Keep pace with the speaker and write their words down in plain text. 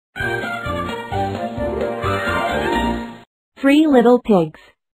3 Little Pigs.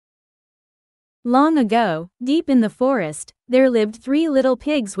 Long ago, deep in the forest, there lived 3 little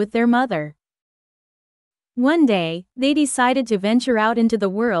pigs with their mother. One day, they decided to venture out into the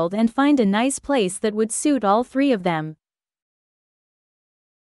world and find a nice place that would suit all 3 of them.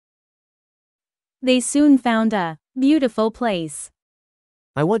 They soon found a beautiful place.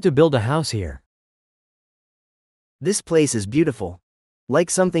 I want to build a house here. This place is beautiful. Like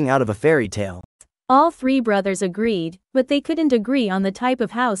something out of a fairy tale. All 3 brothers agreed, but they couldn't agree on the type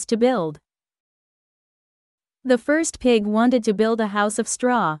of house to build. The first pig wanted to build a house of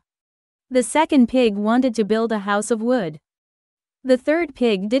straw. The second pig wanted to build a house of wood. The third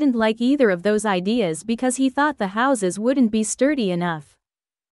pig didn't like either of those ideas because he thought the houses wouldn't be sturdy enough.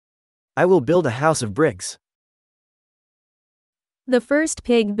 I will build a house of bricks. The first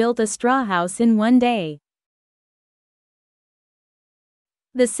pig built a straw house in one day.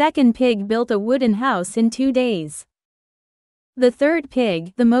 The second pig built a wooden house in 2 days. The third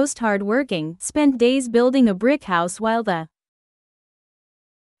pig, the most hard-working, spent days building a brick house while the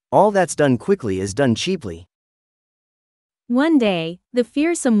All that's done quickly is done cheaply. One day, the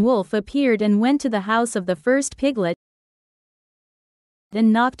fearsome wolf appeared and went to the house of the first piglet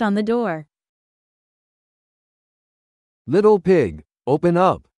and knocked on the door. Little pig, open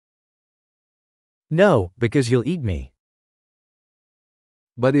up. No, because you'll eat me.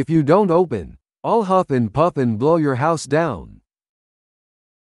 But if you don't open, I'll huff and puff and blow your house down.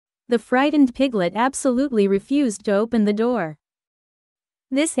 The frightened piglet absolutely refused to open the door.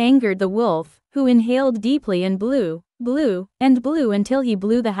 This angered the wolf, who inhaled deeply and blew, blew, and blew until he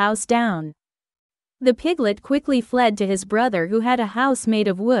blew the house down. The piglet quickly fled to his brother who had a house made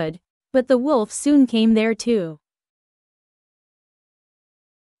of wood, but the wolf soon came there too.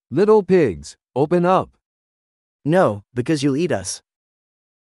 Little pigs, open up. No, because you'll eat us.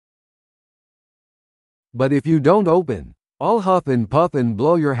 But if you don't open, I'll huff and puff and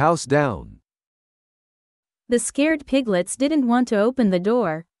blow your house down. The scared piglets didn't want to open the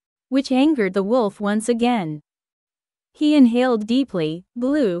door, which angered the wolf once again. He inhaled deeply,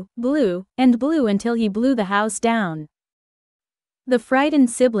 blew, blew, and blew until he blew the house down. The frightened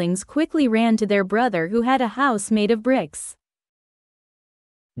siblings quickly ran to their brother who had a house made of bricks.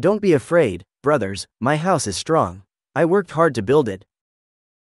 Don't be afraid, brothers, my house is strong. I worked hard to build it.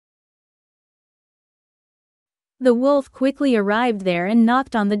 The wolf quickly arrived there and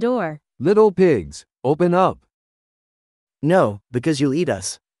knocked on the door. Little pigs, open up. No, because you'll eat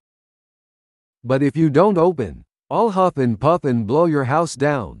us. But if you don't open, I'll huff and puff and blow your house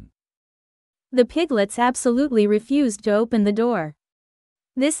down. The piglets absolutely refused to open the door.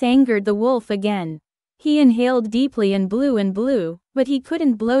 This angered the wolf again. He inhaled deeply and blew, but he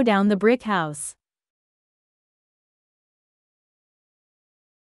couldn't blow down the brick house.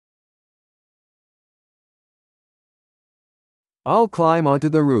 I'll climb onto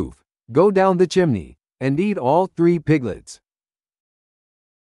the roof, go down the chimney, and eat all 3 piglets.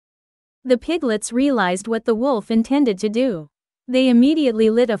 The piglets realized what the wolf intended to do. They immediately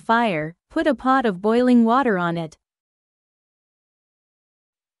lit a fire, put a pot of boiling water on it.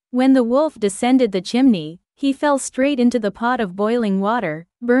 When the wolf descended the chimney, he fell straight into the pot of boiling water,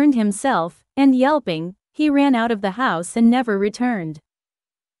 burned himself, and yelping, he ran out of the house and never returned.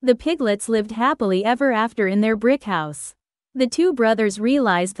 The piglets lived happily ever after in their brick house. The 2 brothers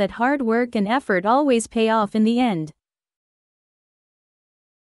realized that hard work and effort always pay off in the end.